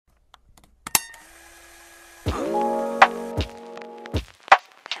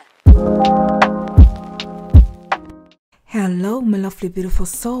Hello, my lovely beautiful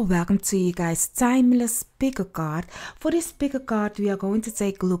soul. Welcome to you guys' timeless picker card. For this picker card, we are going to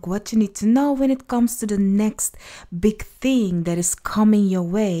take a look what you need to know when it comes to the next big thing that is coming your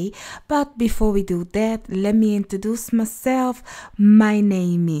way. But before we do that, let me introduce myself. My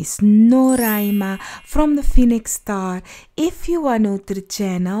name is Noraima from the Phoenix Star. If you are new to the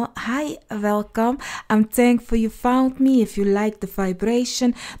channel, hi, welcome. I'm thankful you found me. If you like the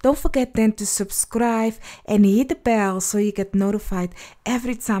vibration, don't forget then to subscribe and hit the bell so you get notified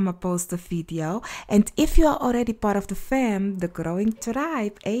every time I post a video. And if you are already part of the fam, the growing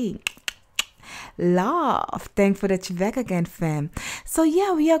tribe, hey, love, thankful that you're back again, fam. So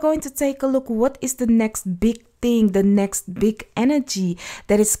yeah, we are going to take a look what is the next big thing, the next big energy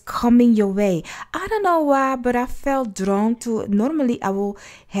that is coming your way. I don't know why, but I felt drawn to, normally I will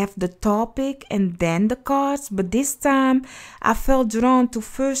have the topic and then the cards, but this time I felt drawn to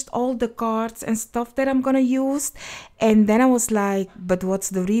first all the cards and stuff that I'm gonna use, and then I was like, but what's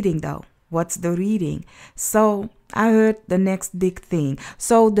the reading though? What's the reading? So I heard the next big thing.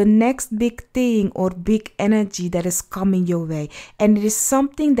 So the next big thing or big energy that is coming your way, and it is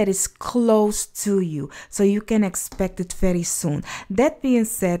something that is close to you, so you can expect it very soon. That being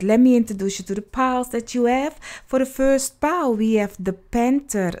said, let me introduce you to the piles that you have. For the first pile, we have the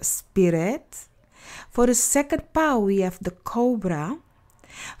Panther Spirit. For the second pile, we have the Cobra.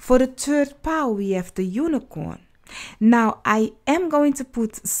 For the third pile, we have the Unicorn. Now I am going to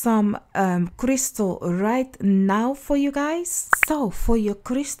put some crystal right now for you guys. So for your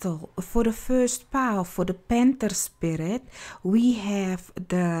crystal, for the first pile, for the Panther Spirit, we have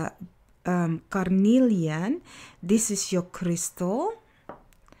the carnelian. This is your crystal.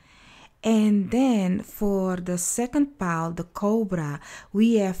 And then for the second pile, the Cobra,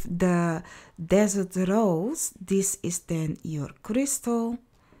 we have the desert rose. This is then your crystal.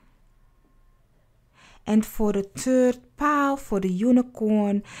 And for the third pile, for the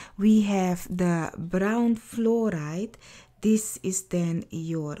unicorn, we have the brown fluorite. This is then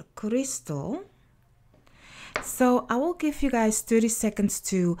your crystal. So I will give you guys 30 seconds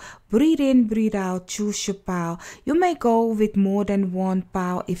to breathe in, breathe out, choose your pile. You may go with more than one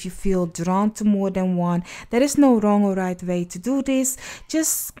pile if you feel drawn to more than one. There is no wrong or right way to do this.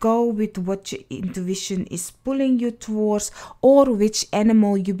 Just go with what your intuition is pulling you towards, or which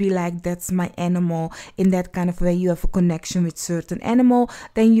animal you be like, that's my animal. In that kind of way, you have a connection with certain animal,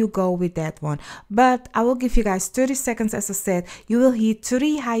 then you go with that one. But I will give you guys 30 seconds. As I said, you will hear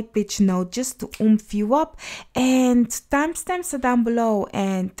 3 high pitch notes just to oomph you up. And timestamps are down below,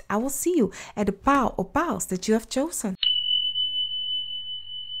 and I will see you at the pile or piles that you have chosen.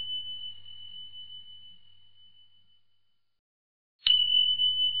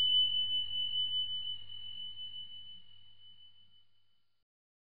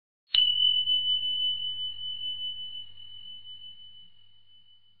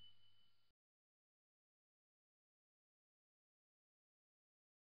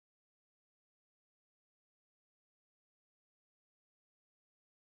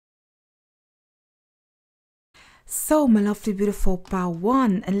 So my lovely beautiful pile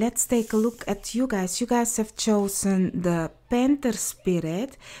 1, and let's take a look at you guys. You guys have chosen the Panther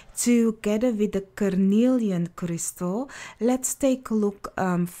Spirit together with the carnelian crystal. Let's take a look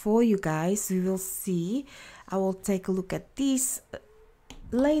for you guys. We will see. I will take a look at these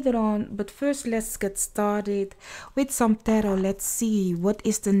later on, but first let's get started with some tarot. Let's see what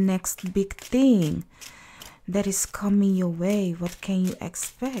is the next big thing that is coming your way. What can you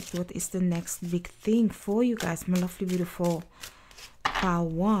expect? What is the next big thing for you guys, my lovely beautiful pile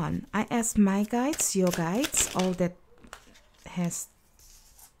 1? I asked my guides, your guides, all that has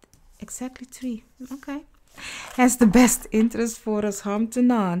exactly 3, okay, has the best interest for us, harm to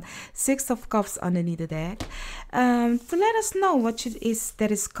none. 6 of Cups underneath the deck, to let us know what it is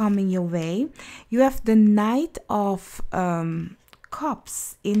that is coming your way. You have the Knight of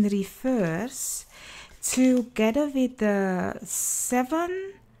Cups in reverse, together with the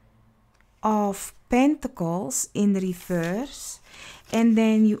 7 of Pentacles in reverse, and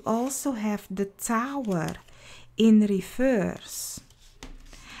then you also have the Tower in reverse.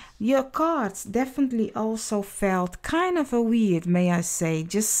 Your cards definitely also felt kind of a weird, may I say,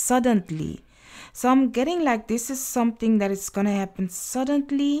 just suddenly. So I'm getting like this is something that is gonna happen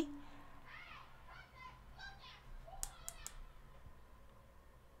suddenly.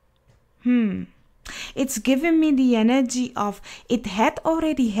 It's giving me the energy of it had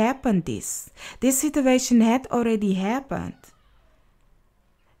already happened. This situation had already happened.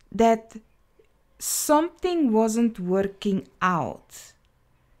 That something wasn't working out.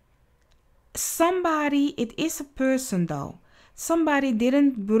 Somebody, it is a person though, somebody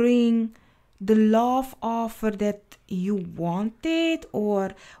didn't bring the love offer that you wanted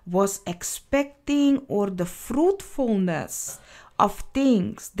or was expecting, or the fruitfulness of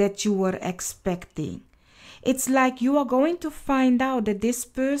things that you were expecting. It's like you are going to find out that this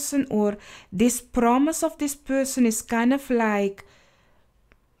person or this promise of this person is kind of like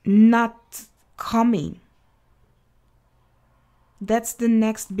not coming. That's the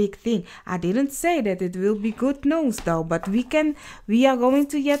next big thing. I didn't say that it will be good news though, but we are going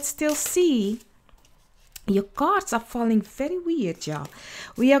to yet still see. Your cards are falling very weird, y'all.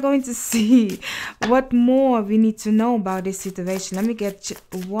 We are going to see what more we need to know about this situation. Let me get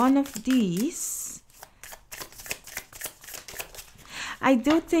one of these. I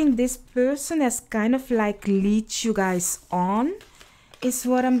do think this person has kind of like lead you guys on, is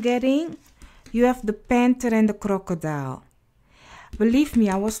what I'm getting. You have the panther and the crocodile. Believe me,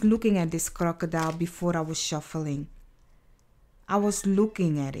 I was looking at this crocodile before I was shuffling. I was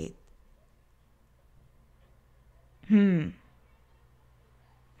looking at it. You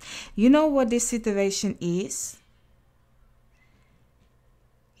know what this situation is?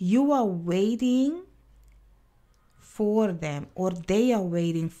 You are waiting for them, or they are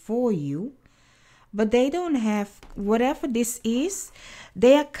waiting for you, but they don't have whatever this is.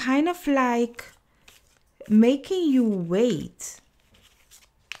 They are kind of like making you wait.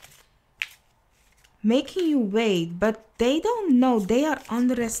 But they don't know. They are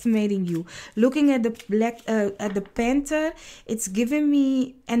underestimating you. Looking at the at the panther, it's giving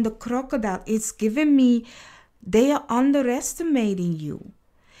me, and the crocodile, it's giving me, they are underestimating you.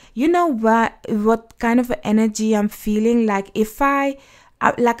 You know what kind of energy I'm feeling? Like if I'm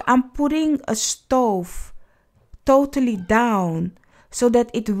putting a stove totally down so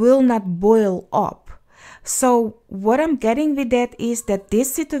that it will not boil up. So what I'm getting with that is that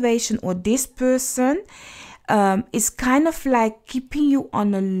this situation or this person is kind of like keeping you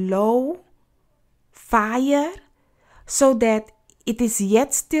on a low fire so that it is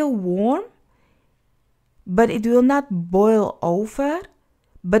yet still warm, but it will not boil over,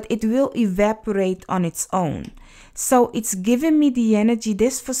 but it will evaporate on its own. So it's giving me the energy.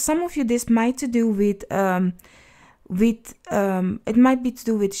 This, for some of you, this might to do with it might be to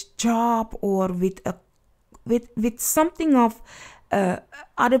do with job, or with something of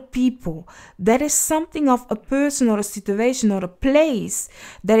other people. There is something of a person or a situation or a place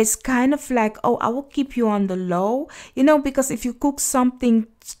that is kind of like, oh, I will keep you on the low, you know, because if you cook something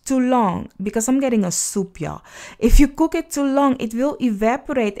too long, because I'm getting a soup, y'all, if you cook it too long, it will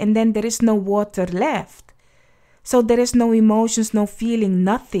evaporate and then there is no water left. So there is no emotions, no feeling,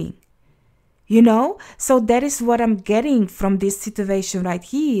 nothing. You know, so that is what I'm getting from this situation right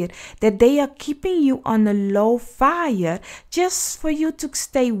here, that they are keeping you on a low fire just for you to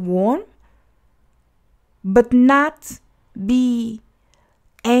stay warm, but not be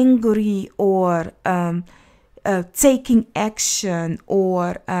angry or taking action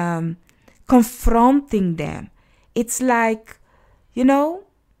or confronting them. It's like, you know,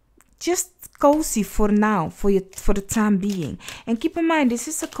 just cozy for now, for the time being. And keep in mind, this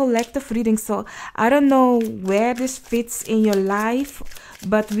is a collective reading, so I don't know where this fits in your life,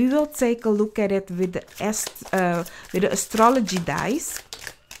 but we will take a look at it with the astrology dice.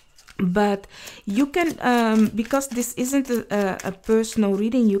 But you can, because this isn't a personal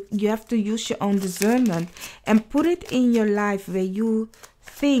reading, you have to use your own discernment and put it in your life where you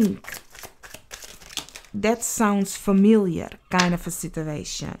think that sounds familiar, kind of a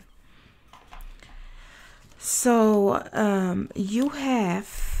situation. So you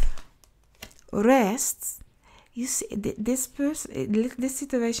have rest. You see, this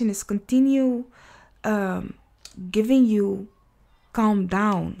situation is continue giving you calm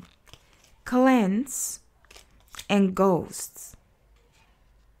down, cleanse, and ghosts.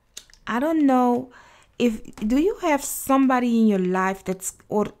 I don't know do you have somebody in your life that's,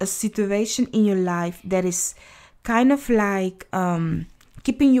 or a situation in your life that is kind of like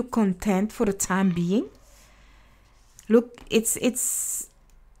keeping you content for the time being? Look, it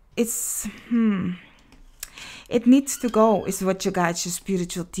needs to go, is what your guides, your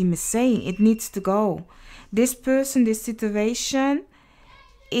spiritual team is saying. It needs to go. This person, this situation,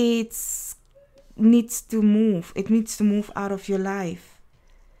 it needs to move. It needs to move out of your life.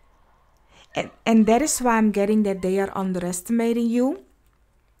 And that is why I'm getting that they are underestimating you,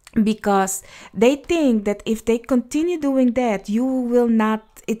 because they think that if they continue doing that, you will not,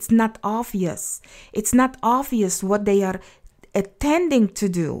 it's not obvious. It's not obvious what they are intending to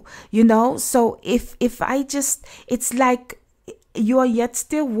do, you know? So if I just, it's like you are yet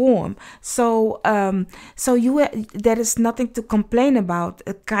still warm. So there is nothing to complain about,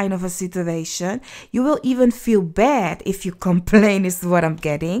 a kind of a situation. You will even feel bad if you complain, is what I'm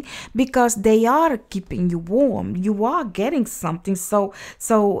getting, because they are keeping you warm. You are getting something. So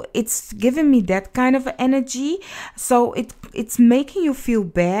it's giving me that kind of energy. So it's making you feel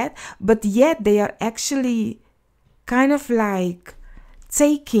bad, but yet they are actually kind of like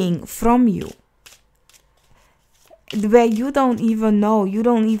taking from you, where you don't even know, you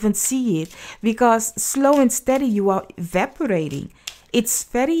don't even see it, because slow and steady you are evaporating. It's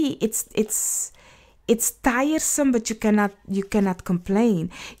very, it's tiresome, but you cannot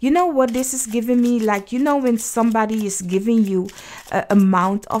complain. You know what this is giving me? Like, you know, when somebody is giving you a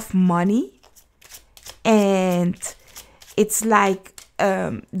amount of money, and it's like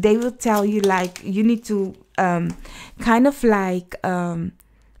they will tell you, like, you need to kind of like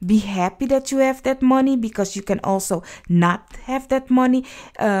be happy that you have that money, because you can also not have that money.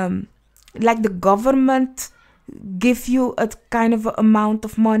 Like the government give you a kind of amount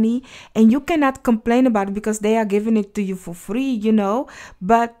of money, and you cannot complain about it because they are giving it to you for free, you know.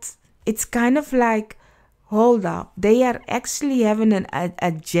 But it's kind of like, hold up, they are actually having an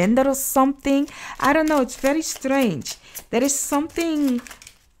agenda or something. I don't know, it's very strange. There is something.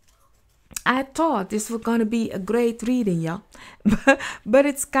 I thought this was going to be a great reading, yeah. But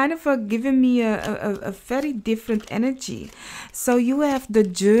it's kind of giving me a very different energy. So you have the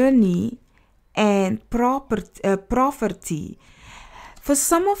journey and poverty. For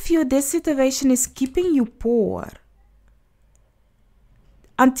some of you, this situation is keeping you poor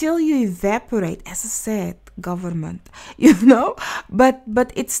until you evaporate, as I said, government, you know.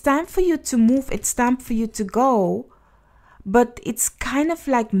 But it's time for you to move. It's time for you to go. But it's kind of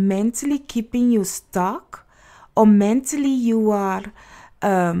like mentally keeping you stuck, or mentally you are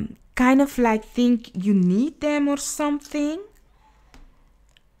kind of like think you need them or something.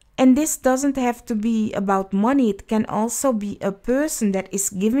 And this doesn't have to be about money. It can also be a person that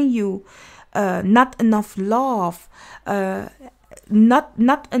is giving you not enough love,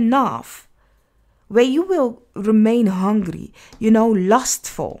 not enough, where you will remain hungry, you know,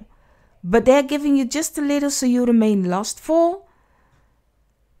 lustful. But they're giving you just a little so you remain lustful,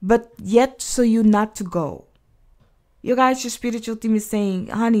 but yet so you not to go. You guys, your spiritual team is saying,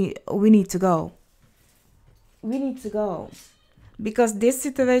 honey, we need to go. We need to go. Because this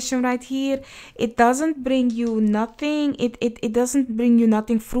situation right here, it doesn't bring you nothing. It doesn't bring you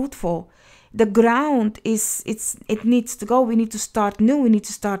nothing fruitful. The ground it needs to go. We need to start new. We need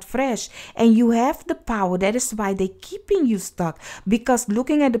to start fresh. And you have the power. That is why they're keeping you stuck. Because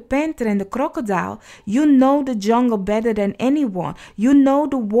looking at the panther and the crocodile, you know the jungle better than anyone. You know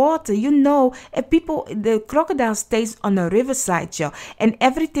the water. You know the crocodile stays on a riverside, y'all. And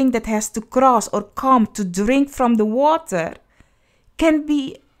everything that has to cross or come to drink from the water can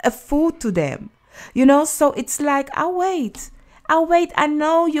be a food to them. You know, so it's like, I'll wait. I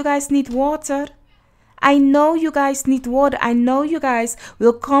know you guys need water. I know you guys need water. I know you guys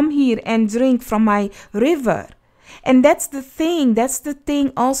will come here and drink from my river. And that's the thing. That's the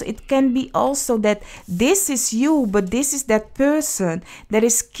thing also. It can be also that this is you, but this is that person that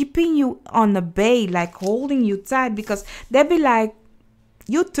is keeping you on a bay, like holding you tight, because they'll be like,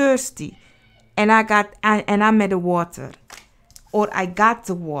 you thirsty, and I'm at the water, or I got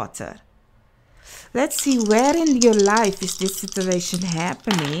the water. Let's see, where in your life is this situation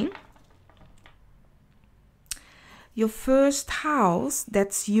happening? Your first house,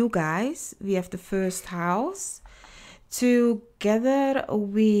 that's you guys. We have the first house together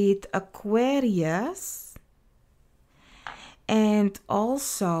with Aquarius and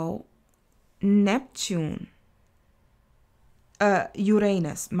also Neptune.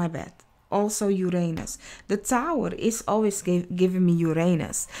 Uranus, my bad. Also Uranus. The tower is always giving me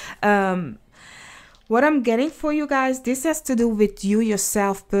Uranus. What I'm getting for you guys, this has to do with you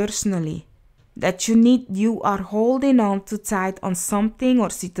yourself personally. That you are holding on too tight on something or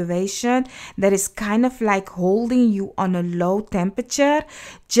situation that is kind of like holding you on a low temperature,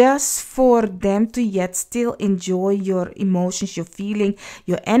 just for them to yet still enjoy your emotions, your feeling,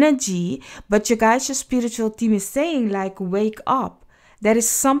 your energy. But you guys, your spiritual team is saying, like, wake up. There is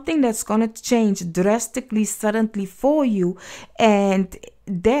something that's going to change drastically, suddenly for you, and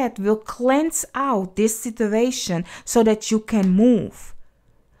that will cleanse out this situation so that you can move.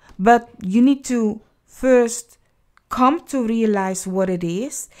 But you need to first come to realize what it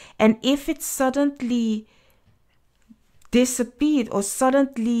is. And if it suddenly disappeared or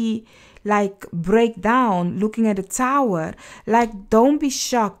suddenly like break down, looking at the tower, like, don't be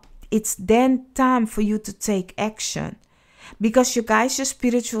shocked. It's then time for you to take action. because you guys, your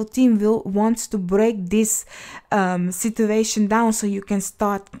spiritual team wants to break this situation down so you can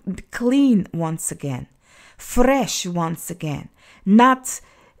start clean once again, fresh once again, not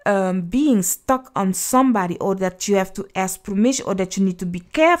being stuck on somebody, or that you have to ask permission, or that you need to be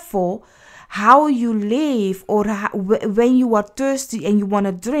careful how you live, or when you are thirsty and you want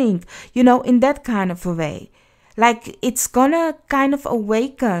to drink, in that kind of a way. Like, it's gonna kind of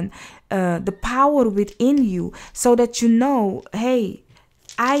awaken the power within you, so that hey,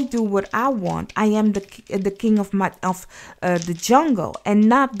 I do what I want. I am the king of the jungle, and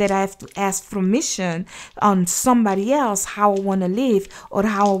not that I have to ask permission on somebody else how I want to live or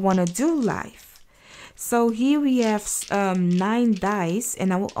how I want to do life. So here we have 9 dice,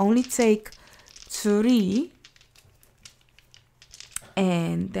 and I will only take 3,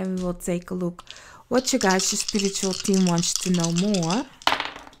 and then we will take a look what you guys, your spiritual team, wants to know more.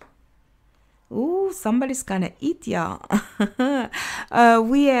 Ooh, somebody's gonna eat, y'all.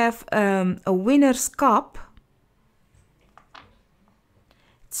 We have a winner's cup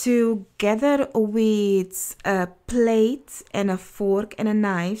together with a plate and a fork and a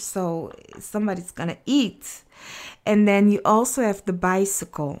knife. So somebody's gonna eat. And then you also have the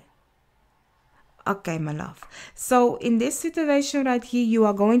bicycle. Okay, my love. So in this situation right here, you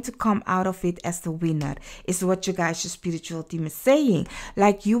are going to come out of it as the winner, is what you guys, your spiritual team, is saying.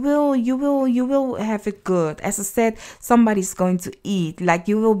 Like, you will have it good. As I said, somebody's going to eat. Like,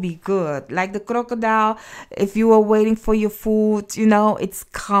 you will be good. Like the crocodile, if you were waiting for your food, it's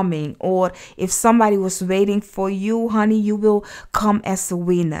coming. Or if somebody was waiting for you, honey, you will come as a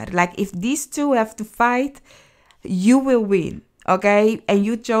winner. Like, if these two have to fight, you will win. Okay, and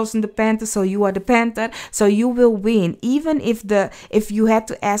you chosen the panther, so you are the panther, so you will win. Even if you had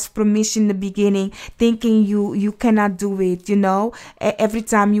to ask permission in the beginning, thinking you cannot do it, every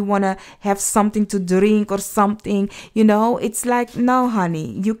time you want to have something to drink or something, it's like, no,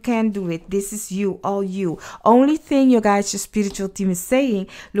 honey, you can't do it. This is you, all you. Only thing you guys, your spiritual team, is saying,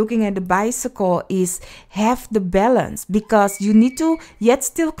 looking at the bicycle, is have the balance, because you need to yet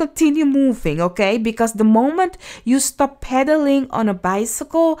still continue moving. Okay, because the moment you stop pedaling on a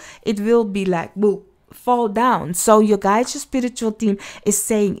bicycle, it will be like, boop, fall down. So your guys, your spiritual team, is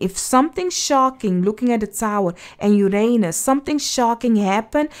saying, if something shocking, looking at the tower and Uranus, something shocking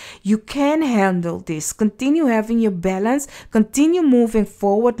happen, you can handle this. Continue having your balance, continue moving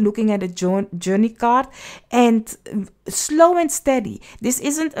forward, looking at the journey card, and slow and steady. This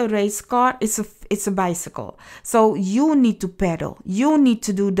isn't a race car, it's a bicycle. So you need to pedal, you need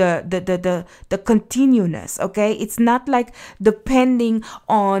to do the continuous. Okay, it's not like depending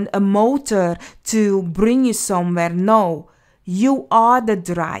on a motor to bring you somewhere. No, you are the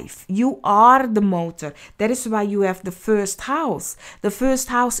drive, you are the motor. That is why you have the first house. The first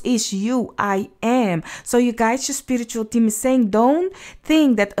house is you, I am. So you guys, your spiritual team, is saying, don't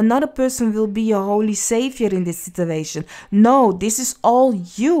think that another person will be your holy savior in this situation. No, this is all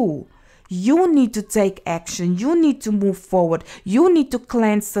you. You need to take action. You need to move forward. You need to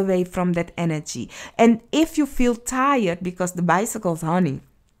cleanse away from that energy. And if you feel tired, because the bicycles, honey,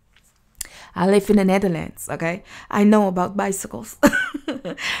 I live in the Netherlands, okay? I know about bicycles.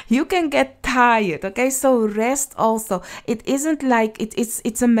 You can get tired, okay? So rest also. It isn't like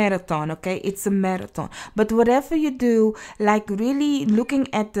it's a marathon, okay? It's a marathon. But whatever you do, like really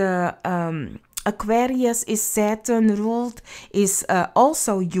looking at the Aquarius is Saturn ruled, is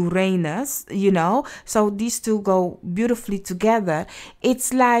also Uranus, so these two go beautifully together.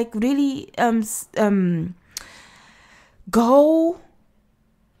 It's like really go,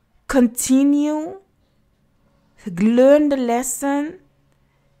 continue, learn the lesson.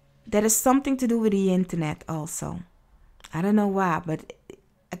 There is something to do with the internet also. I don't know why, but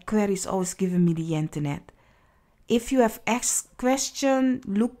Aquarius always giving me the internet. If you have asked question,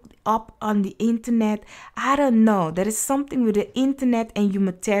 look up on the internet. I don't know. There is something with the internet and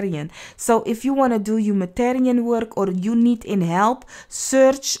humanitarian. So if you want to do humanitarian work or you need help,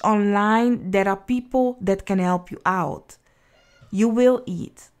 search online. There are people that can help you out. You will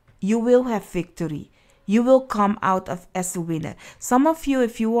eat. You will have victory. You will come out as a winner. Some of you,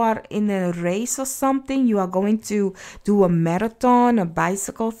 if you are in a race or something, you are going to do a marathon, a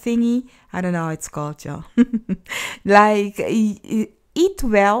bicycle thingy. I don't know how it's called, y'all. Like, eat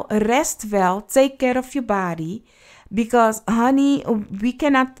well, rest well, take care of your body. Because honey, we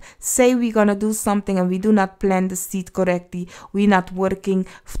cannot say we're gonna do something and we do not plant the seed correctly. We're not working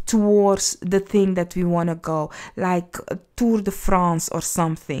towards the thing that we want to go, like Tour de France or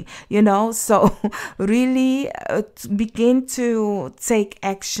something, you know. So really begin to take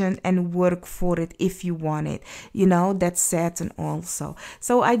action and work for it if you want it, you know. That's Saturn also.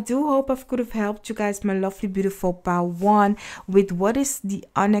 So I do hope I could have helped you guys, my lovely beautiful pal one, with what is the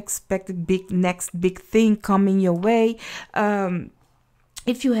unexpected next big thing coming your way.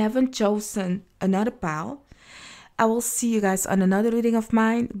 If you haven't chosen another pal, I will see you guys on another reading of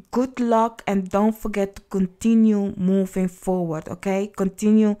mine. Good luck, and don't forget to continue moving forward, okay?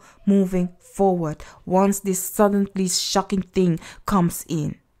 Continue moving forward. Once this suddenly shocking thing comes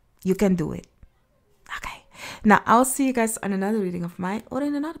in, you can do it. Okay. Now, I'll see you guys on another reading of mine or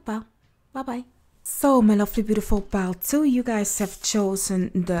in another pal. Bye-bye. So, my lovely beautiful pal 2, you guys have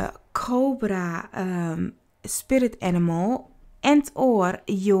chosen the Cobra spirit animal and or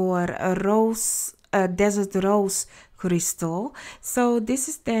your rose desert rose crystal. So this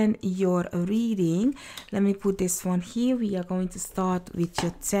is then your reading. Let me put this one here. We are going to start with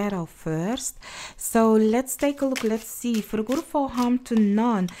your tarot first. So let's take a look. Let's see. For good, for harm to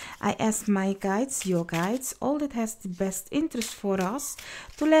none, I ask my guides, your guides, all that has the best interest for us,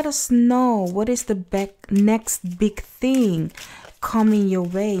 to let us know what is the next big thing coming your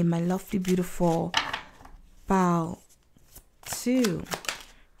way, my lovely beautiful pal 2.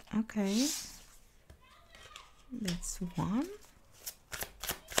 Okay, that's one.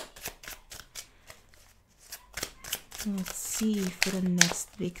 Let's see for the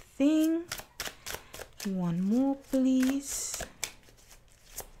next big thing. One more, please.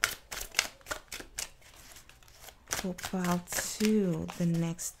 For pal 2, the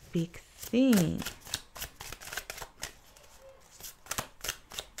next big thing.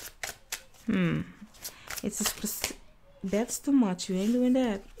 It's a that's too much. You ain't doing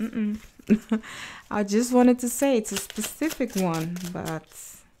that. I just wanted to say it's a specific one, but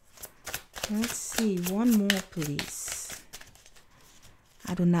let's see. One more, please.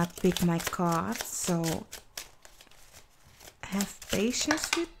 I do not pick my cards, so have patience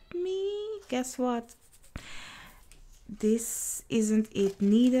with me. Guess what? This isn't it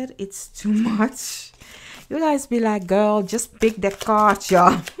neither. It's too much. You guys be like, girl, just pick the card,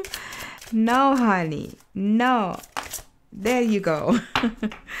 y'all. No, honey. No. There you go.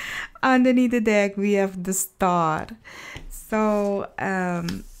 Underneath the deck, we have the Star. So,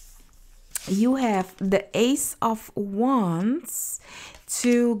 you have the Ace of Wands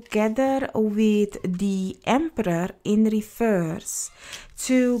together with the Emperor in reverse,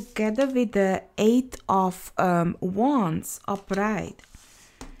 together with the Eight of Wands upright.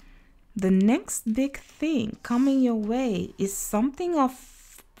 The next big thing coming your way is something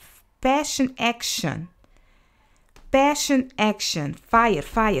of passion action. Passion action. Fire,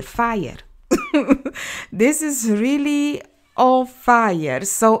 fire, fire. This is really all fire.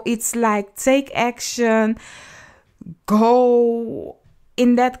 So it's like take action, go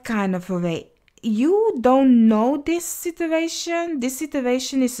in that kind of a way. You don't know this situation. This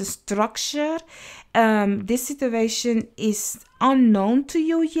situation is a structure. This situation is unknown to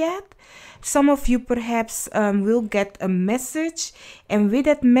you yet. Some of you perhaps will get a message, and with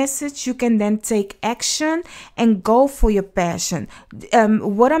that message you can then take action and go for your passion.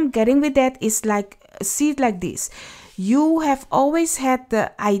 What I'm getting with that is like, see it like this. You have always had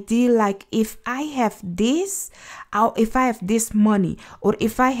the idea like, if I have this, if I have this money, or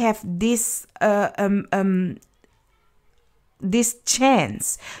if I have this this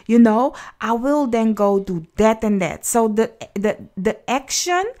chance, you know, I will then go do that and that. So the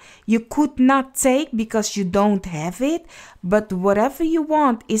action you could not take because you don't have it, but whatever you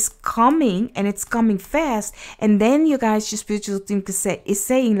want is coming, and it's coming fast. And then you guys, your spiritual team is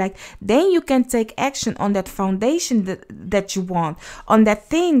saying like, then you can take action on that foundation that you want, on that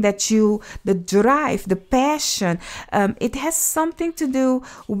thing that you, the drive, the passion. It has something to do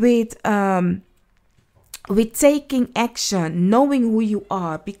with taking action, knowing who you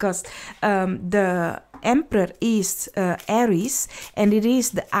are, because the Emperor is Aries, and it is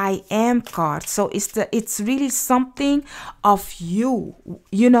the I am card. So it's really something of you,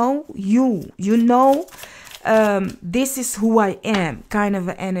 you know, this is who I am, kind of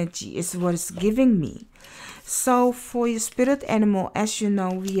energy is what it's giving me. So for your spirit animal, as you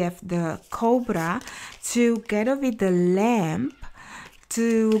know, we have the Cobra together with the Lamp,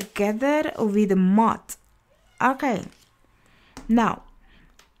 together with the Moth. Okay, now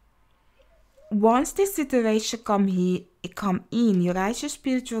once this situation come in, your guys, your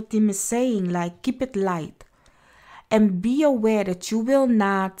spiritual team is saying like, keep it light and be aware that you will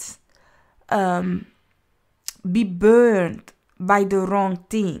not be burned by the wrong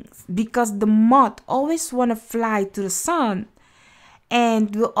things, because the moth always want to fly to the sun,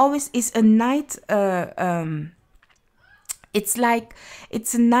 and will always is a night it's like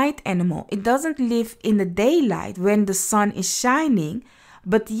it's a night animal. It doesn't live in the daylight when the sun is shining,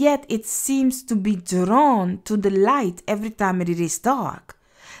 but yet it seems to be drawn to the light every time it is dark.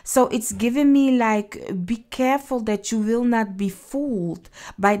 So it's giving me like, be careful that you will not be fooled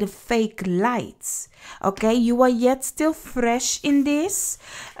by the fake lights. Okay, you are yet still fresh in this.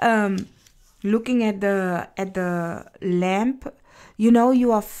 Looking at the lamp, you know,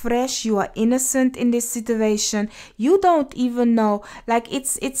 you are fresh, you are innocent in this situation. You don't even know, like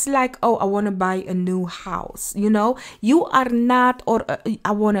it's like, oh, I want to buy a new house. You know, you are not, or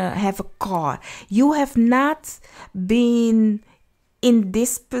I want to have a car. You have not been in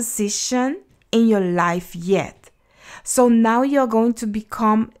this position in your life yet. So now you're going to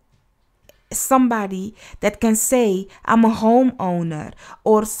become somebody that can say, I'm a homeowner,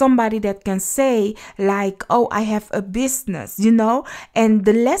 or somebody that can say like, oh, I have a business, you know, and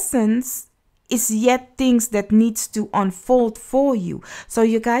the lessons is yet things that needs to unfold for you. So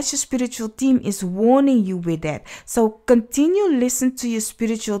you guys, your spiritual team is warning you with that. So continue listen to your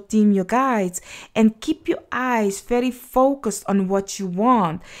spiritual team, you guys, and keep your eyes very focused on what you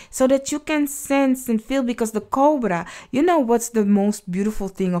want, so that you can sense and feel. Because the cobra, you know what's the most beautiful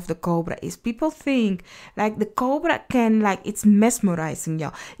thing of the cobra is, people think like the cobra can, like, it's mesmerizing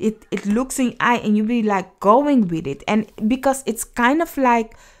y'all. It looks in your eye and you be like going with it, and because it's kind of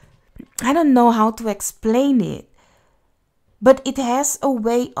like, I don't know how to explain it, but it has a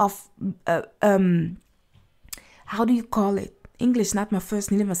way of how do you call it? English not my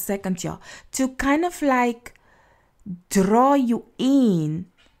first, neither my second, y'all. To kind of like draw you in.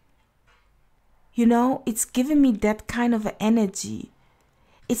 You know, it's giving me that kind of energy.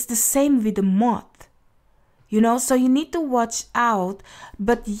 It's the same with the moth. You know, so you need to watch out,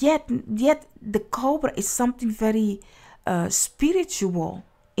 but yet the cobra is something very spiritual.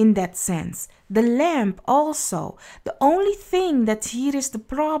 In that sense, the lamp also. The only thing that here is the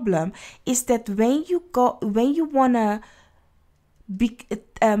problem is that when you wanna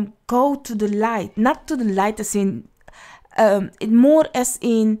go to the light, not to the light as in, more as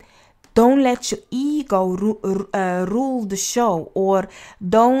in, don't let your ego rule the show, or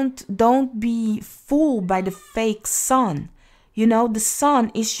don't be fooled by the fake sun. You know, the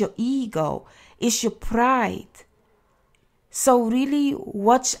sun is your ego, is your pride. So really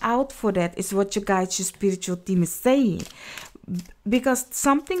watch out for that, is what you guys, your spiritual team is saying. Because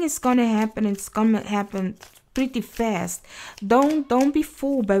something is going to happen, and it's going to happen pretty fast. Don't be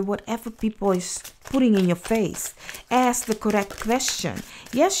fooled by whatever people is putting in your face. Ask the correct question.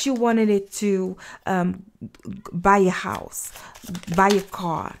 Yes, you wanted it to buy a house, buy a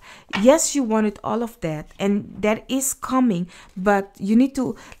car. Yes, you wanted all of that, and that is coming. But you need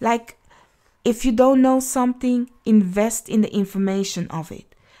to, like, if you don't know something, invest in the information of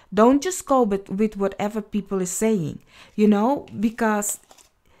it. Don't just go with whatever people is saying, you know, because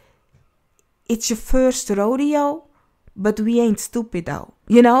it's your first rodeo, but we ain't stupid though,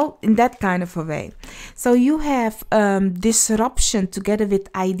 you know, in that kind of a way. So you have disruption together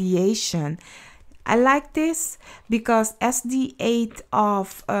with ideation. I like this because as the 8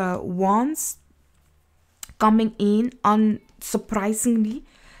 of Wands coming in, unsurprisingly,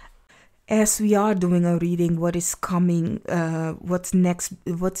 as we are doing a reading, what is coming, what's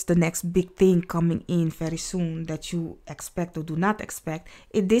the next big thing coming in very soon that you expect or do not expect,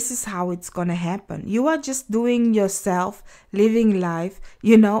 this is how it's gonna happen. You are just doing yourself, living life,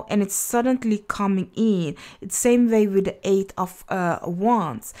 you know, and it's suddenly coming in. It's same way with the 8 of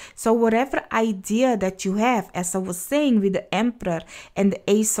Wands. So whatever idea that you have, as I was saying with the Emperor and the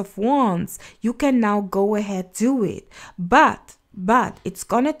Ace of Wands, you can now go ahead, do it. But it's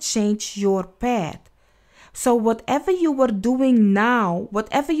gonna change your path. So whatever you are doing now,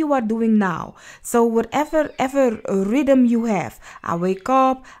 so whatever rhythm you have, I wake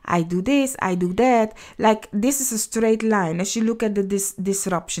up, I do this, I do that, like this is a straight line. As you look at the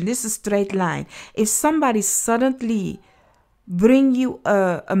disruption, this is a straight line. If somebody suddenly bring you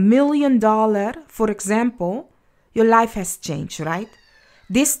 $1 million, for example, your life has changed, right?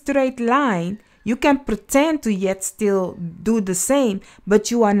 This straight line, you can pretend to yet still do the same,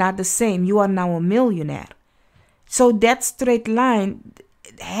 but you are not the same. You are now a millionaire. So that straight line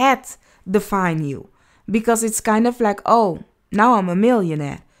had defined you, because it's kind of like, oh, now I'm a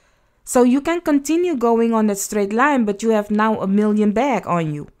millionaire. So you can continue going on that straight line, but you have now $1 million back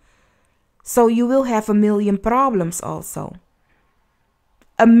on you. So you will have 1 million problems also.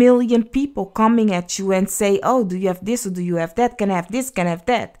 1 million people coming at you and say, oh, do you have this or do you have that? Can I have this? Can I have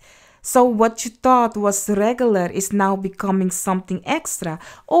that? So what you thought was regular is now becoming something extra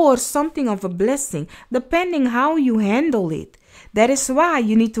or something of a blessing, depending how you handle it. That is why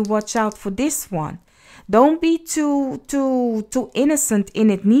you need to watch out for this one. Don't be too innocent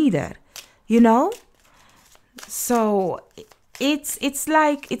in it neither. You know? So it's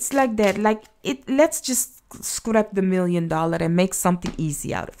like that. Like let's just scrap the $1 million and make something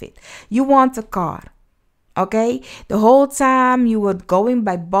easy out of it. You want a car. Okay, the whole time you were going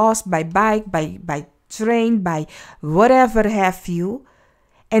by bus, by bike, by train, by whatever have you,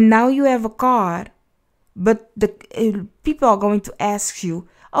 and now you have a car, but the people are going to ask you,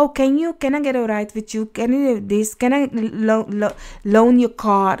 oh, can I get a ride with you? Can you do this? Can I loan your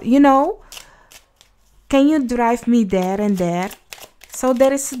car? You know, can you drive me there and there? So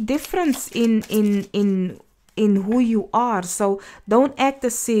there is a difference in who you are. So don't act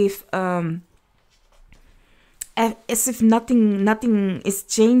as if nothing is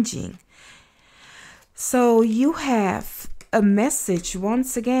changing. So you have a message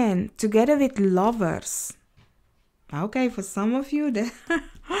once again together with lovers. Okay, for some of you that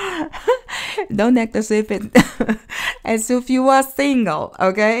don't act as if you are single.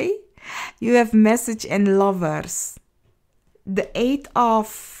 Okay, you have message and lovers. The eight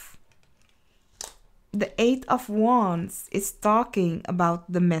of wands is talking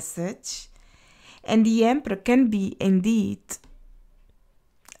about the message. And the emperor can be indeed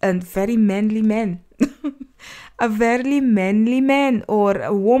a very manly man. A very manly man or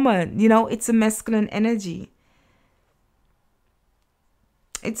a woman. You know, it's a masculine energy.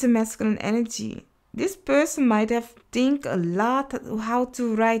 It's a masculine energy. This person might have think a lot how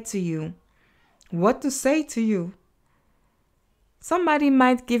to write to you. What to say to you. Somebody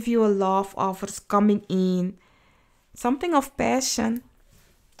might give you a love offers coming in. Something of passion.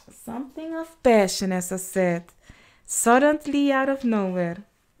 Something of passion, as I said, suddenly out of nowhere.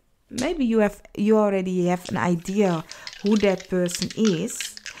 Maybe you already have an idea who that person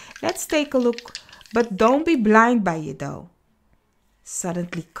is. Let's take a look, but don't be blind by it though.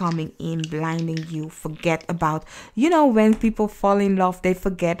 Suddenly coming in, blinding you, forget about, you know, when people fall in love, they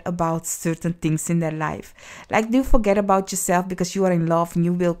forget about certain things in their life. Like, do you forget about yourself because you are in love and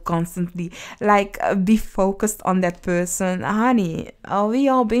you will constantly be focused on that person? Honey, we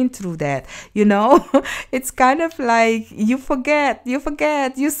all been through that, you know. It's kind of like you forget, you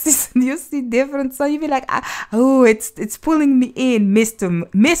see different, so you be like, oh, it's pulling me in,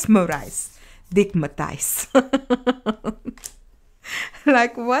 mesmerize, digmatize.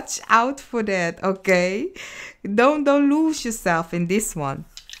 Like, watch out for that, okay? Don't lose yourself in this one.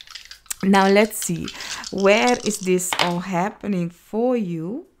 Now let's see, where is this all happening for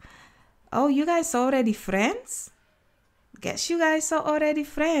you? Oh, you guys are already friends? Guess you guys are already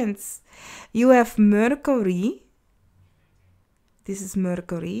friends. You have Mercury. This is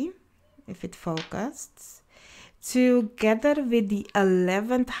Mercury, if it focused. Together with the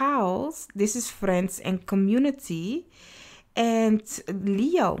 11th house, this is friends and community. And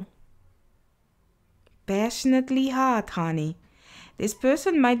Leo, passionately hot, honey. This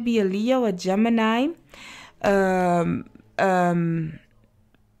person might be a Leo, a Gemini, a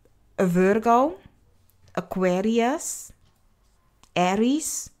Virgo, Aquarius,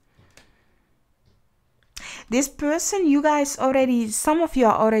 Aries. This person, you guys already, some of you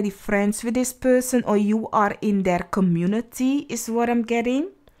are already friends with this person, or you are in their community, is what I'm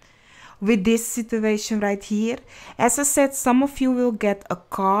getting. With this situation right here, as I said, some of you will get a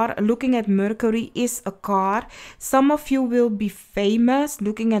car. Looking at Mercury is a car. Some of you will be famous.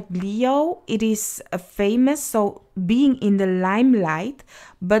 Looking at Leo, it is a famous, so being in the limelight.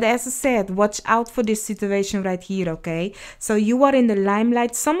 But as I said, watch out for this situation right here, okay? So you are in the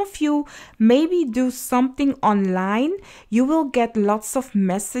limelight. Some of you maybe do something online. You will get lots of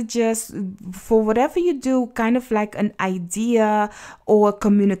messages for whatever you do, kind of like an idea or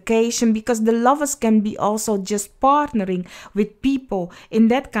communication, because the lovers can be also just partnering with people in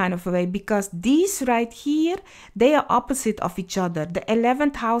that kind of a way, because these right here, they are opposite of each other. The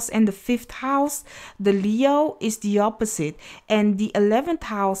 11th house and the 5th house, the Leo is the opposite, and the 11th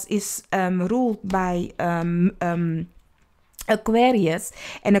house is ruled by Aquarius,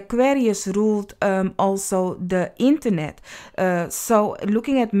 and Aquarius ruled also the internet. So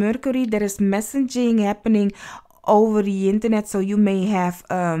looking at Mercury, there is messaging happening over the internet, so you may have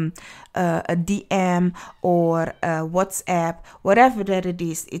a DM or WhatsApp, whatever that it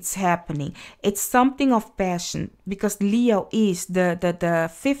is, it's happening. It's something of passion, because Leo is the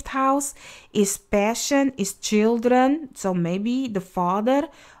 5th house is passion, is children. So maybe the father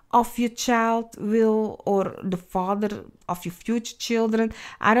of your child will, or the father of your future children.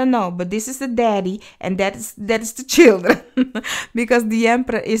 I don't know, but this is the daddy, and that is the children, because the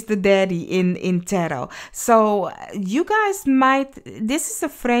Emperor is the daddy in tarot. So you guys might, this is a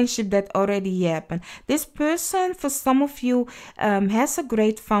friendship that already happened. This person, for some of you, has a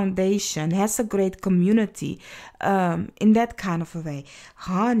great foundation, has a great community, in that kind of a way,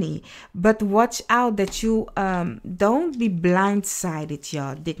 honey. But watch out that you don't be blindsided,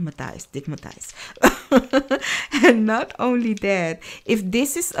 y'all. Digmatize. And not only that, if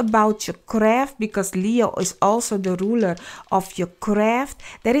this is about your craft, because Leo is also the ruler of your craft,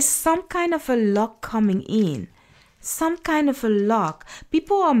 there is some kind of a luck coming in. Some kind of a luck.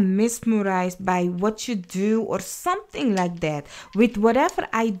 People are mesmerized by what you do or something like that, with whatever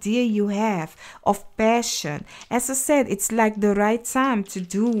idea you have of passion. As I said, it's like the right time to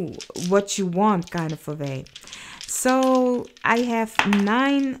do what you want, kind of a way. So I have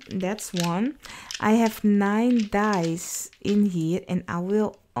 9, that's 1. I have 9 dice in here, and I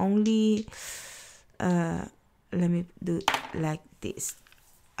will only, let me do it like this.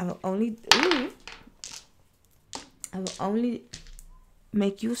 I will only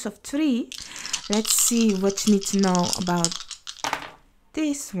make use of 3. Let's see what you need to know about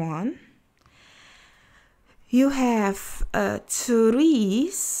this one. You have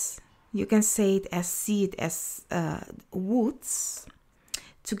trees. You can see it as woods,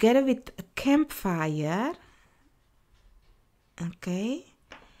 together with a campfire. Okay,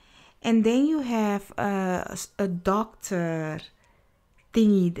 and then you have a doctor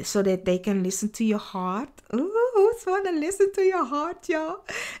thingy, so that they can listen to your heart. Ooh, who's wanna listen to your heart, y'all?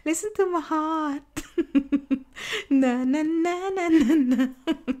 Listen to my heart. Na na na na na na.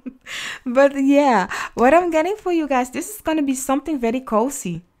 But yeah, what I'm getting for you guys, this is gonna be something very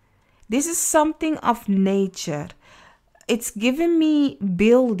cozy. This is something of nature. It's giving me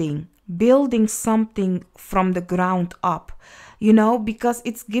building something from the ground up, you know, because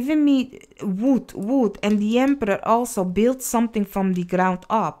it's giving me wood, and the Emperor also built something from the ground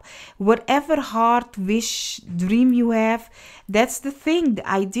up. Whatever heart, wish, dream you have, that's the thing, the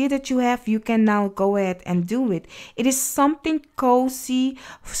idea that you have, you can now go ahead and do it. It is something cozy,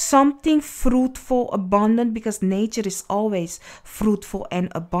 something fruitful, abundant, because nature is always fruitful and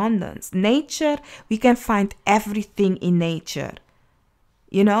abundant. Nature, we can find everything in nature.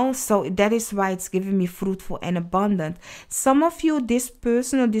 You know, so that is why it's giving me fruitful and abundant. Some of you, this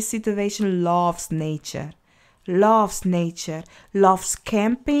person or this situation loves nature, loves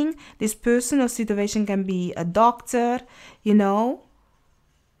camping. This person or situation can be a doctor, you know,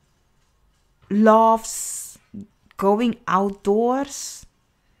 loves going outdoors.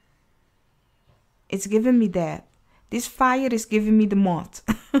 It's giving me that. This fire is giving me the moth,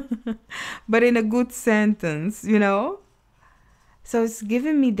 but in a good sentence, you know. So it's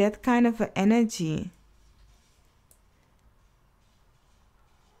giving me that kind of an energy.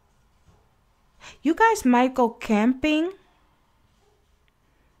 You guys might go camping,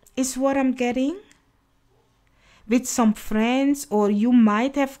 is what I'm getting, with some friends, or you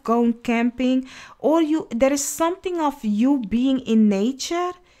might have gone camping, or there is something of you being in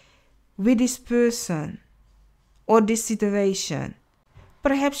nature with this person or this situation.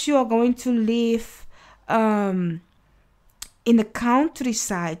 Perhaps you are going to live in the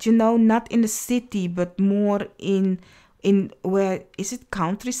countryside, you know, not in the city, but more in where, is it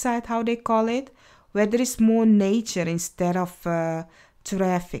countryside, how they call it, where there is more nature instead of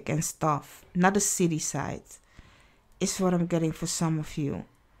traffic and stuff, not the city side, is what I'm getting for some of you.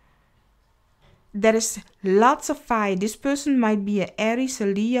 There is lots of fire. This person might be an Aries, a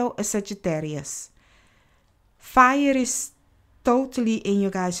Leo, a Sagittarius. Fire is totally in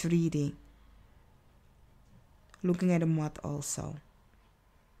your guys' reading. Looking at the mud also.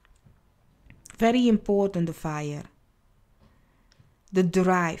 Very important, the fire. The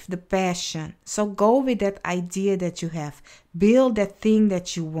drive, the passion. So go with that idea that you have. Build that thing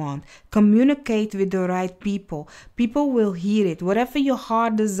that you want. Communicate with the right people. People will hear it. Whatever your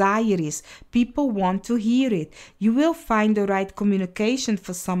heart desire is, people want to hear it. You will find the right communication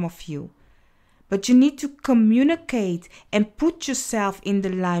for some of you. But you need to communicate and put yourself in the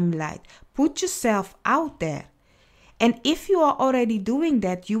limelight. Put yourself out there. And if you are already doing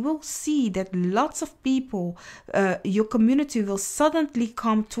that, you will see that lots of people, your community will suddenly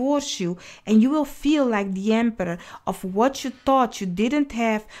come towards you, and you will feel like the Emperor of what you thought you didn't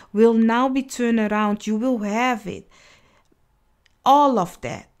have will now be turned around. You will have it. All of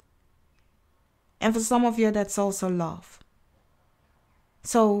that. And for some of you, that's also love.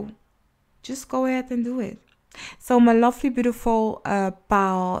 So just go ahead and do it. So my lovely, beautiful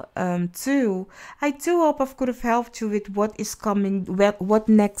pal, too, I do hope I could have helped you with what is coming, what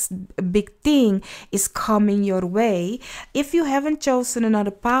next big thing is coming your way. If you haven't chosen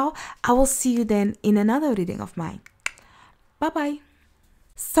another pal, I will see you then in another reading of mine. Bye-bye.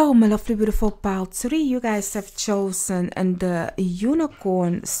 So, my lovely, beautiful pal 3, you guys have chosen the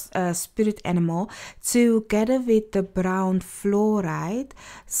unicorn spirit animal together with the brown fluoride.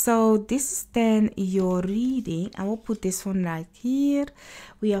 So, this is then your reading. I will put this one right here.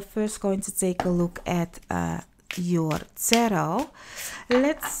 We are first going to take a look at your tarot.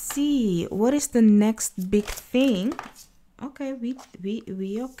 Let's see, what is the next big thing? Okay, we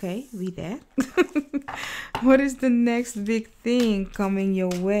okay, we there. What is the next big thing coming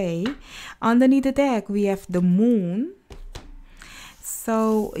your way? Underneath the deck, we have the moon.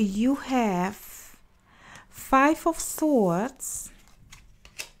 So you have 5 of Swords,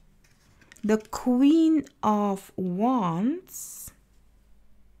 the Queen of Wands,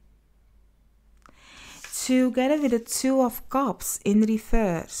 together with the 2 of Cups in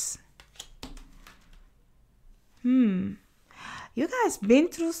reverse. You guys been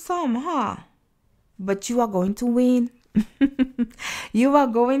through some, huh? But you are going to win. You are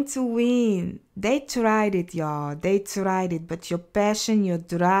going to win. They tried it, y'all. They tried it. But your passion, your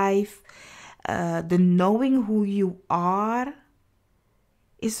drive, the knowing who you are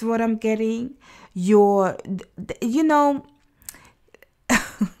is what I'm getting. Your, you know,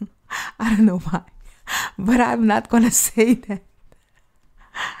 I don't know why, but I'm not going to say that.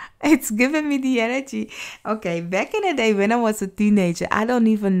 It's giving me the energy. Okay, back in the day when I was a teenager, I don't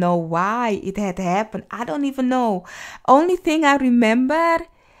even know why it had happened. I don't even know. Only thing I remember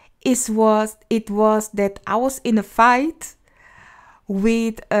was that I was in a fight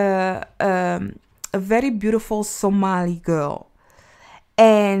with a very beautiful Somali girl.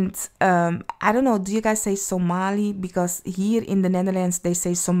 And I don't know, do you guys say Somali? Because here in the Netherlands they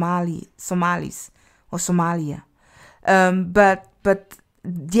say Somalis or Somalia. But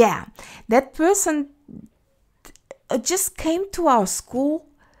yeah, that person just came to our school,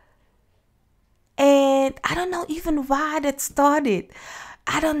 and I don't know even why that started.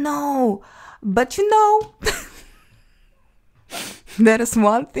 I don't know, but you know, there is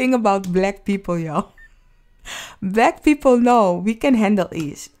one thing about black people, y'all. Black people know we can handle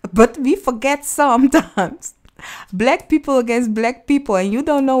it, but we forget sometimes. Black people against black people, and you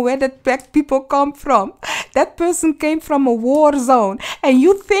don't know where that black people come from. That person came from a war zone, and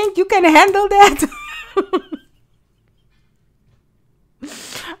you think you can handle that?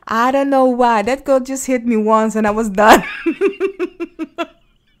 I don't know why. That girl just hit me once and I was done.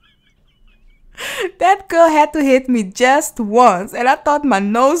 That girl had to hit me just once, and I thought my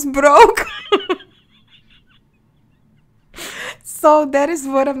nose broke. So that is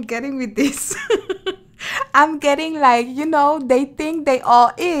what I'm getting with this. I'm getting like, you know, they think they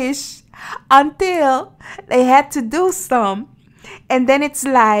all ish until they had to do some. And then it's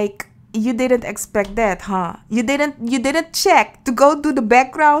like, you didn't expect that, huh? You didn't check to go do the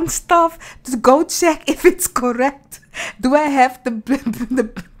background stuff, to go check if it's correct. Do I have the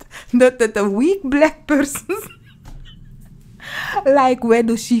weak black person? Like, where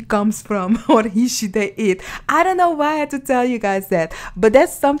does she comes from, or he, she, they, it? I don't know why I had to tell you guys that, but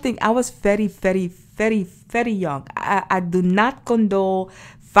that's something. I was very, very, very, very young. I do not condone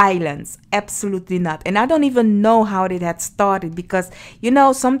violence, absolutely not. And I don't even know how it had started, because you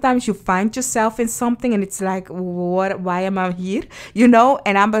know, sometimes you find yourself in something and it's like, what? Why am I here? You know?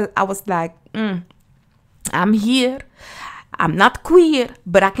 And I was like, I'm here. I'm not queer,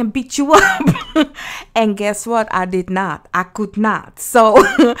 but I can beat you up. And guess what? I did not. I could not. So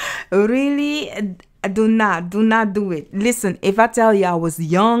really, do not do it. Listen, if I tell you I was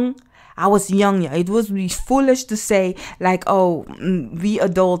young. Yeah. It was really foolish to say like, oh, we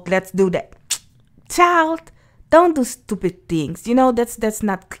adult, let's do that. Child, don't do stupid things. You know, that's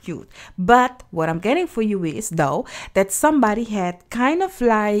not cute. But what I'm getting for you is, though, that somebody had kind of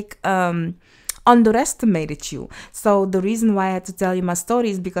like underestimated you. So the reason why I had to tell you my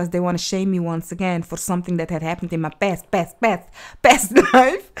story is because they want to shame me once again for something that had happened in my past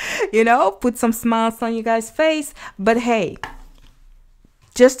life. You know, put some smiles on you guys' face. But hey,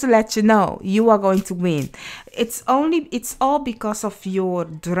 just to let you know, you are going to win. It's all because of your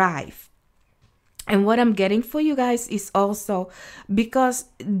drive. And what I'm getting for you guys is also because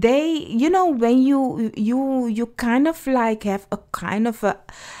they, you know, when you kind of like have a kind of a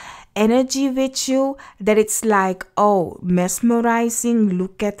energy with you that it's like, oh, mesmerizing,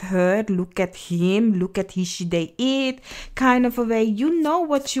 look at her, look at him, look at he, she, they, it, kind of a way. You know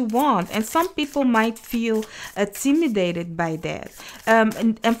what you want, and some people might feel intimidated by that.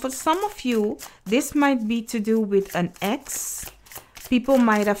 And for some of you, this might be to do with an ex. People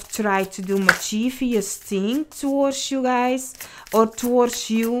might have tried to do mischievous thing towards you guys or towards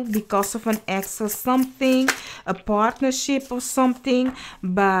you because of an ex or something, a partnership or something.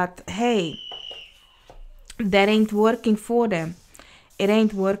 But hey, that ain't working for them. It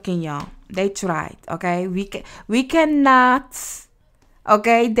ain't working, y'all. They tried, okay? We cannot,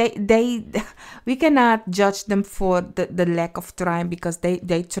 okay? We cannot judge them for the lack of trying, because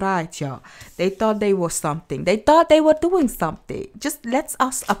they tried, y'all. They thought they were something. They thought they were doing something. Just let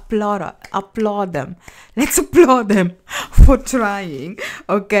us applaud them. Let's applaud them for trying,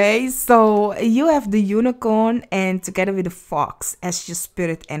 okay? So you have the unicorn, and together with the fox as your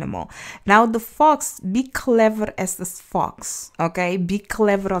spirit animal. Now the fox, be clever as the fox, okay? Be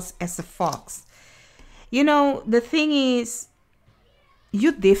clever as a fox. You know, the thing is,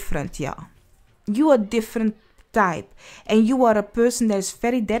 you're different, y'all. You are different type, and you are a person that is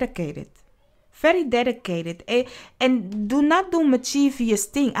very dedicated, and do not do mischievous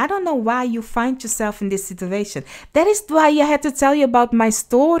thing. I don't know why you find yourself in this situation. That is why I had to tell you about my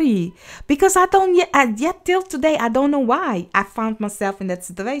story, because I don't yet till today, I don't know why I found myself in that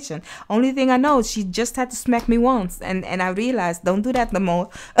situation. Only thing I know, she just had to smack me once, and I realized, don't do that no more.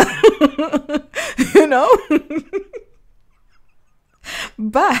 You know.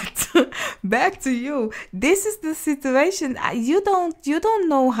 But back to you. This is the situation. You don't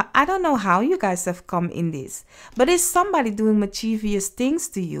know how, I don't know how you guys have come in this, but it's somebody doing mischievous things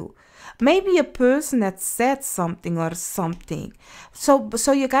to you. Maybe a person that said something or something. So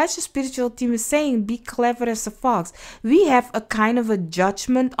you guys, your spiritual team is saying, be clever as a fox. We have a kind of a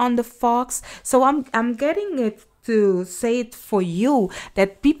judgment on the fox. So I'm getting it to say it for you,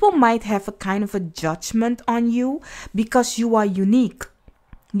 that people might have a kind of a judgment on you because you are unique.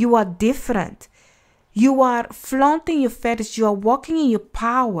 You are different. You are flaunting your feathers. You are walking in your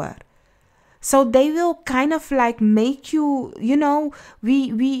power. So they will kind of like make you, you know,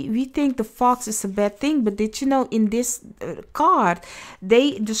 we think the fox is a bad thing, but did you know in this card,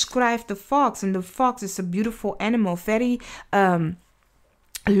 they describe the fox, and the fox is a beautiful animal, very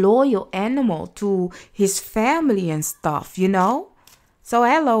loyal animal to his family and stuff, you know. So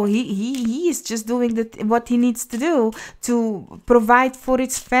hello, he is just doing what he needs to do to provide for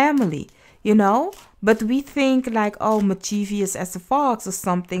his family, you know. But we think like, oh, mischievous as a fox or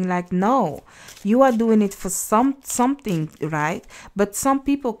something. Like, no, you are doing it for something, right? But some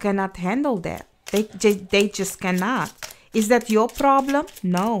people cannot handle that. They just cannot. Is that your problem?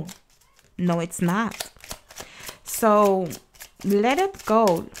 No, it's not. So let it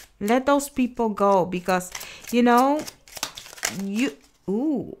go. Let those people go, because, you know, you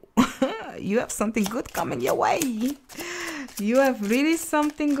have something good coming your way. You have really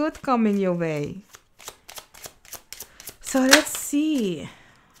something good coming your way. So let's see.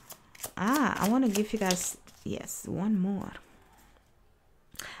 I want to give you guys, yes, one more.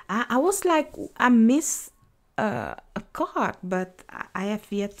 I was like, I miss a card, but I have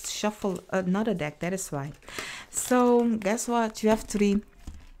yet to shuffle another deck. That is why. So guess what? You have 3.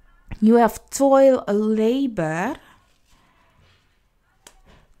 You have toil, labor,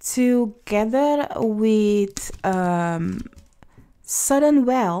 together with sudden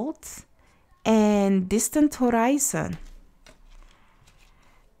wealth and distant horizon.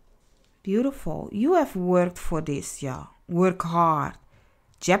 Beautiful. You have worked for this, y'all. Work hard.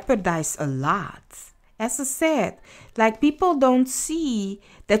 Jeopardize a lot. As I said, like, people don't see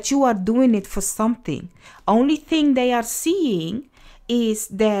that you are doing it for something. Only thing they are seeing is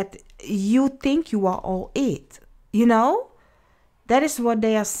that you think you are all it. You know? That is what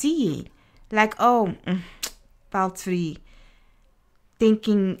they are seeing. Like, oh, paltry.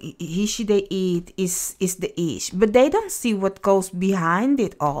 Thinking he, she, they eat is the ish. But they don't see what goes behind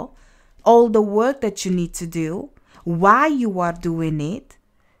it all. All the work that you need to do. Why you are doing it.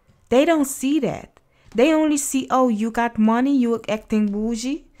 They don't see that. They only see, oh, you got money, you're acting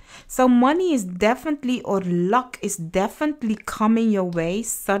bougie. So money is definitely, or luck is definitely coming your way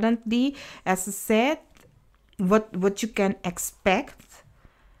suddenly. As I said, what you can expect,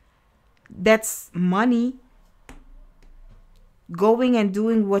 that's money, going and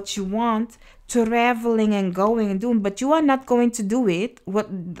doing what you want, traveling and going and doing, but you are not going to do it.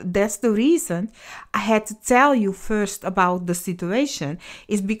 That's the reason I had to tell you first about the situation,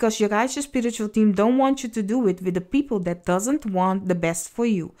 is because your guys, your spiritual team, don't want you to do it with the people that doesn't want the best for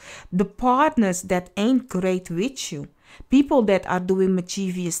you, the partners that ain't great with you. people that are doing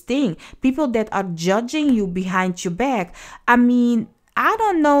mischievous things, people that are judging you behind your back. I mean, I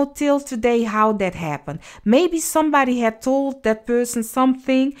don't know till today how that happened. Maybe somebody had told that person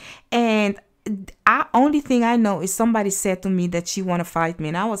something, and only thing I know is somebody said to me that she want to fight me,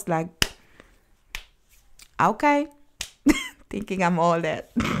 and I was like, okay, thinking I'm all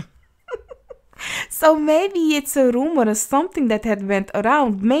that. So maybe it's a rumor or something that had went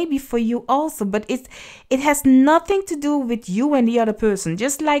around, maybe for you also, but it has nothing to do with you and the other person.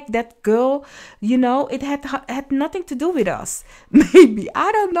 Just like that girl, you know, it had nothing to do with us. Maybe,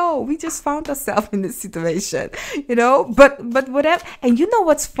 I don't know. We just found ourselves in this situation, you know. But whatever. And you know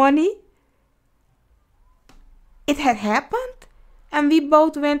what's funny? It had happened, and we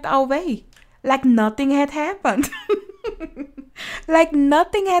both went our way, like nothing had happened. Like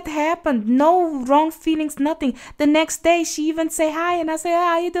nothing had happened, no wrong feelings, nothing. The next day she even say hi, and I say,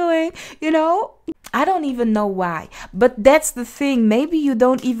 how you doing? You know, I don't even know why, but that's the thing. Maybe you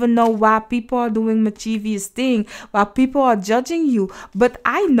don't even know why people are doing mischievous thing, why people are judging you, but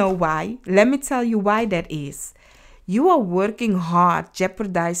I know why. Let me tell you why that is. You are working hard,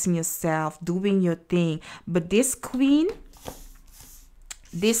 jeopardizing yourself, doing your thing, but this queen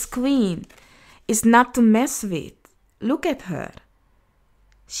is not to mess with. Look at her.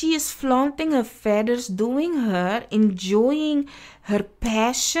 She is flaunting her feathers, doing her, enjoying her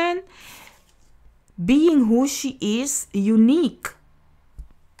passion, being who she is, unique.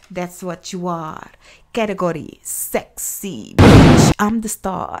 That's what you are. Category, sexy, bitch. I'm the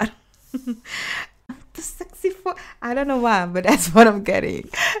star. The sexy for, I don't know why, but that's what I'm getting.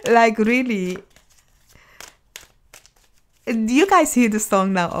 Like, really. Do you guys hear the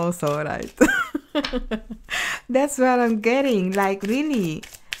song now also, right? That's what I'm getting. Like, really,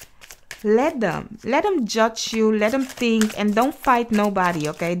 let them judge you, let them think, and don't fight nobody,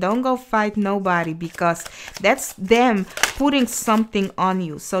 okay? Don't go fight nobody, because that's them putting something on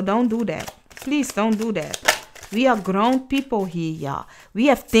you. So don't do that. Please don't do that. We are grown people here, y'all. We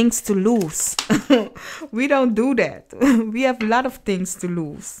have things to lose. We don't do that. We have a lot of things to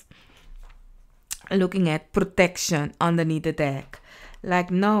lose. Looking at protection underneath the deck.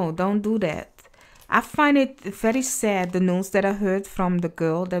 Like, no, don't do that. I find it very sad, the news that I heard from the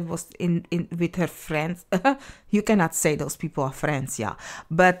girl that was in with her friends. You cannot say those people are friends, yeah.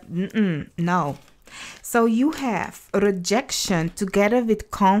 But no. So you have rejection together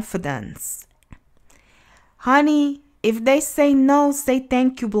with confidence. Honey, if they say no, say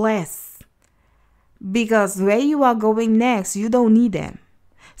thank you, bless. Because where you are going next, you don't need them.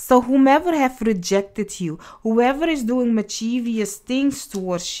 So whomever have rejected you, whoever is doing mischievous things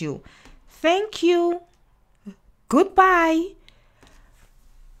towards you, thank you. Goodbye.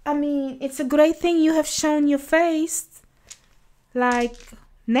 I mean, it's a great thing you have shown your face. Like,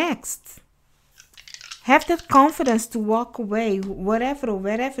 next. Have that confidence to walk away, whatever or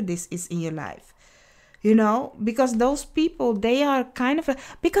wherever this is in your life. You know, because those people, they are kind of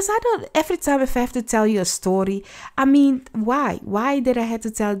because I don't, every time if I have to tell you a story, I mean, why did I have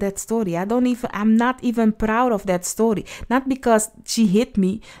to tell that story? I'm not even proud of that story. Not because she hit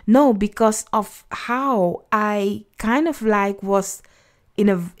me, no, because of how I kind of like was in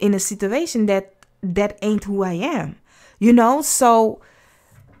a situation that ain't who I am, you know. So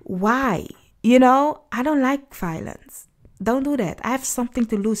why? You know, I don't like violence. Don't do that. I have something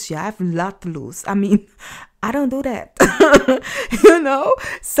to lose here. I have a lot to lose. I mean, I don't do that. You know?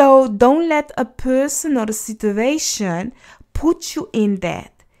 So don't let a person or a situation put you in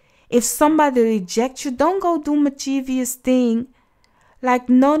that. If somebody rejects you, don't go do mischievous thing. Like,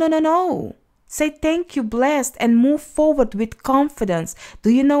 no. Say thank you, blessed, and move forward with confidence. Do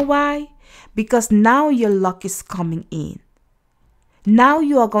you know why? Because now your luck is coming in. Now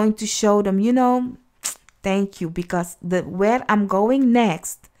you are going to show them, you know, thank you, because where I'm going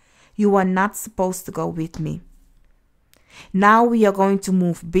next, you are not supposed to go with me. Now we are going to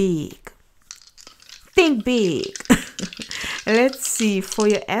move big. Think big. Let's see, for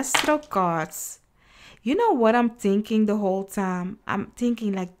your astro cards. You know what I'm thinking the whole time? I'm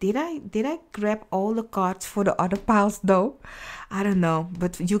thinking like, did I grab all the cards for the other piles though? I don't know,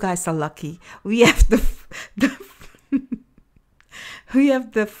 but you guys are lucky. We have we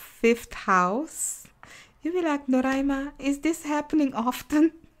have the 5th house. You'll be like, Noraima, is this happening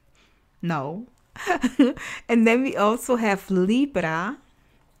often? No. And then we also have Libra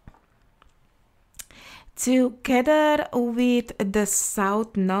together with the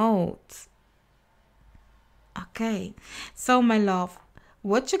South Node. Okay. So, my love,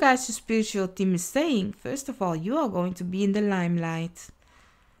 what you guys' spiritual team is saying, first of all, you are going to be in the limelight.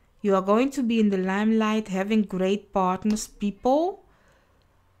 You are going to be in the limelight, having great partners, people.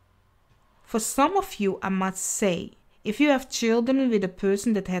 For some of you, I must say, If you have children with a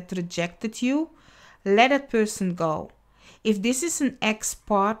person that had rejected you, let that person go. If this is an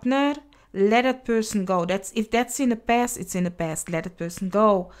ex-partner, let that person go. If that's in the past, it's in the past. Let that person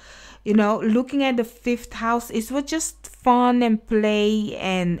go. You know, looking at the 5th house, it was just fun and play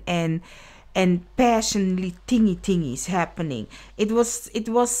and passionately thingies happening. It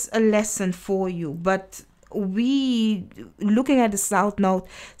was a lesson for you, but we looking at the south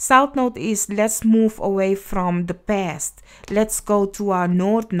node is, let's move away from the past, let's go to our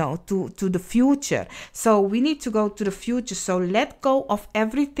north node, to the future. So we need to go to the future. So let go of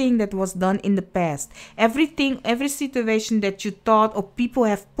everything that was done in the past, every situation that you thought or people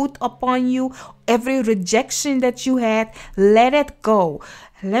have put upon you, every rejection that you had, let it go.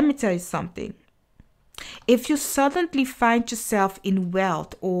 Let me tell you something. If you suddenly find yourself in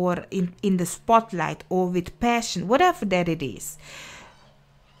wealth or in the spotlight or with passion, whatever that it is,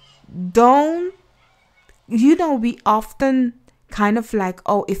 we often kind of like,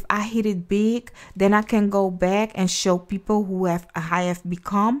 oh, if I hit it big, then I can go back and show people I have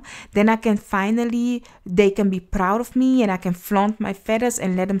become. Then I can they can be proud of me and I can flaunt my feathers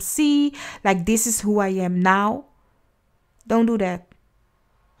and let them see, like, this is who I am now. Don't do that.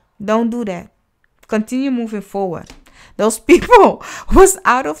 Don't do that. Continue moving forward. Those people was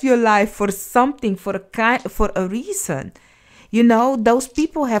out of your life for something, for a reason. You know, those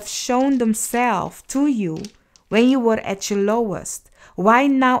people have shown themselves to you when you were at your lowest. Why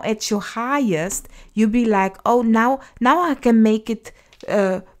now at your highest you be like, oh, now I can make it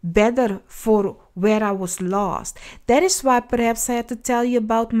better for where I was lost. That is why perhaps I had to tell you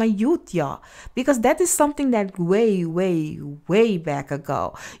about my youth, y'all, because that is something that way back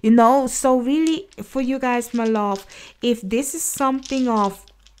ago, you know. So really, for you guys, my love, if this is something of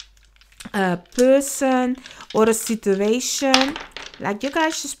a person or a situation, like you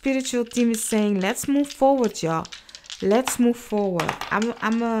guys, your spiritual team is saying, let's move forward, y'all. Let's move forward. I'm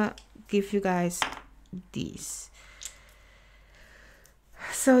gonna give you guys these.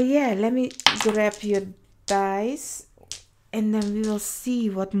 So yeah, let me grab your dice and then we will see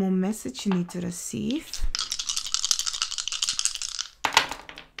what more message you need to receive.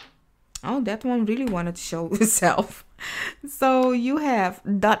 Oh, that one really wanted to show itself. So you have ...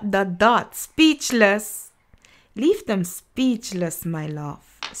 speechless. Leave them speechless, my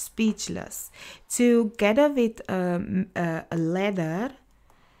love. Speechless. Together with a ladder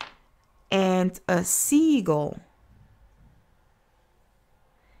and a seagull.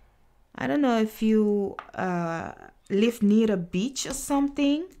 I don't know if you live near a beach or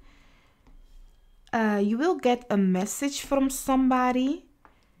something. You will get a message from somebody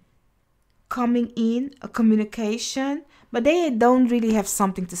coming in, a communication, but they don't really have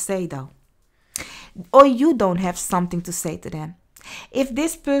something to say though. Or you don't have something to say to them. If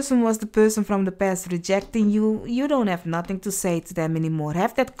this person was the person from the past rejecting you, you don't have nothing to say to them anymore.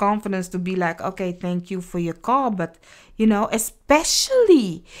 Have that confidence to be like, okay, thank you for your call. But, you know,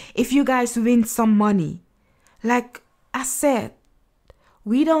 especially if you guys win some money. Like I said,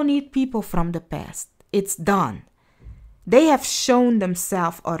 we don't need people from the past. It's done. They have shown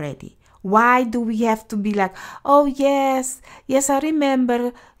themselves already. Why do we have to be like, oh, yes, I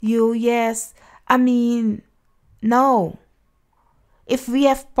remember you, yes. I mean, no. If we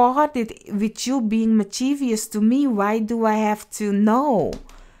have parted with you being mischievous to me, why do I have to no?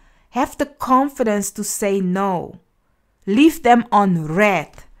 Have the confidence to say no. Leave them on red.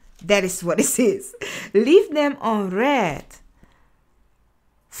 That is what it is. Leave them on red.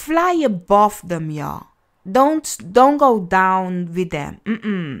 Fly above them, y'all. Don't go down with them.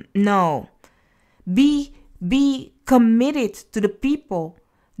 No. Be committed to the people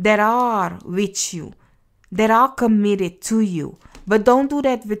that are with you, that are committed to you. But don't do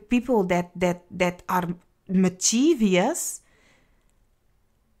that with people that are mischievous.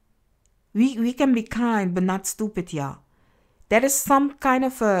 We can be kind, but not stupid, y'all. There is some kind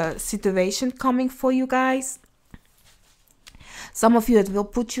of a situation coming for you guys. Some of you, it will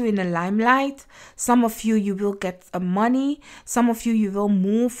put you in the limelight. Some of you, you will get money. Some of you, you will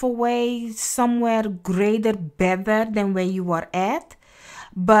move away somewhere greater, better than where you are at.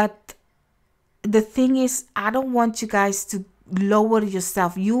 But the thing is, I don't want you guys to lower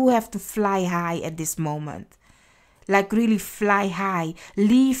yourself. You have to fly high at this moment. Like really fly high.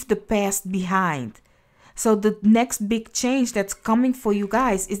 Leave the past behind. So the next big change that's coming for you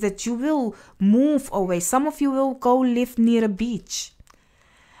guys is that you will move away. Some of you will go live near a beach.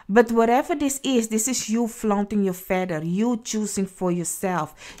 But whatever this is you flaunting your feather, you choosing for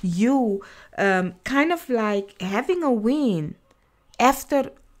yourself, you kind of like having a win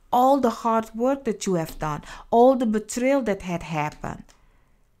after all the hard work that you have done, all the betrayal that had happened.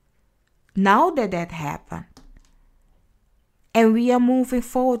 Now that happened, and we are moving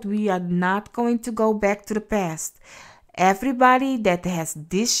forward. We are not going to go back to the past. Everybody that has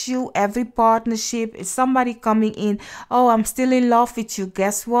issue, every partnership, is somebody coming in, oh, I'm still in love with you.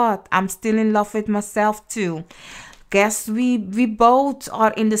 Guess what? I'm still in love with myself too. Guess we both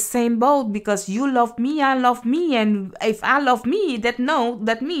are in the same boat, because you love me, I love me, and if I love me, that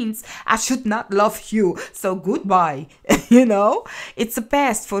means I should not love you. So goodbye. You know, it's a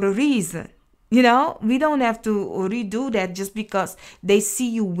past for a reason. You know, we don't have to redo that just because they see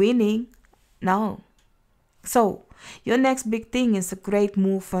you winning. No. So your next big thing is a great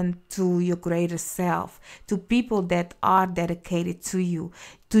movement to your greater self, to people that are dedicated to you,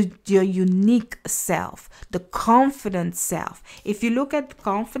 to your unique self, the confident self. If you look at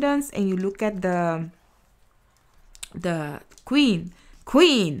confidence and you look at the queen,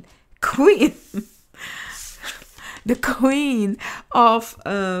 the queen of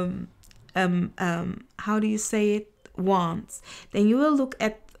how do you say it, wands, then you will look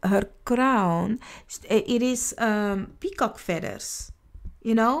at her crown. It is peacock feathers,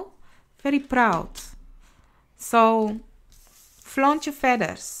 you know, very proud. So flaunt your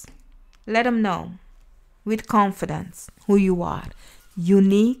feathers, let them know with confidence who you are.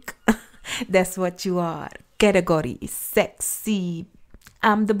 Unique. That's what you are. Category sexy,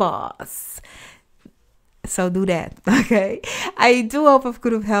 I'm the boss. So do that. Okay, I do hope I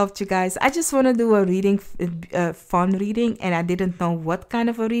could have helped you guys. I just want to do a reading, fun reading, and I didn't know what kind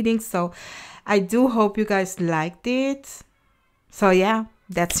of a reading, so I do hope you guys liked it. So yeah,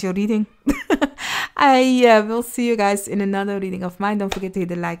 that's your reading. I will see you guys in another reading of mine. Don't forget to hit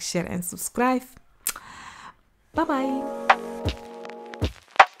the like, share, and subscribe. Bye bye.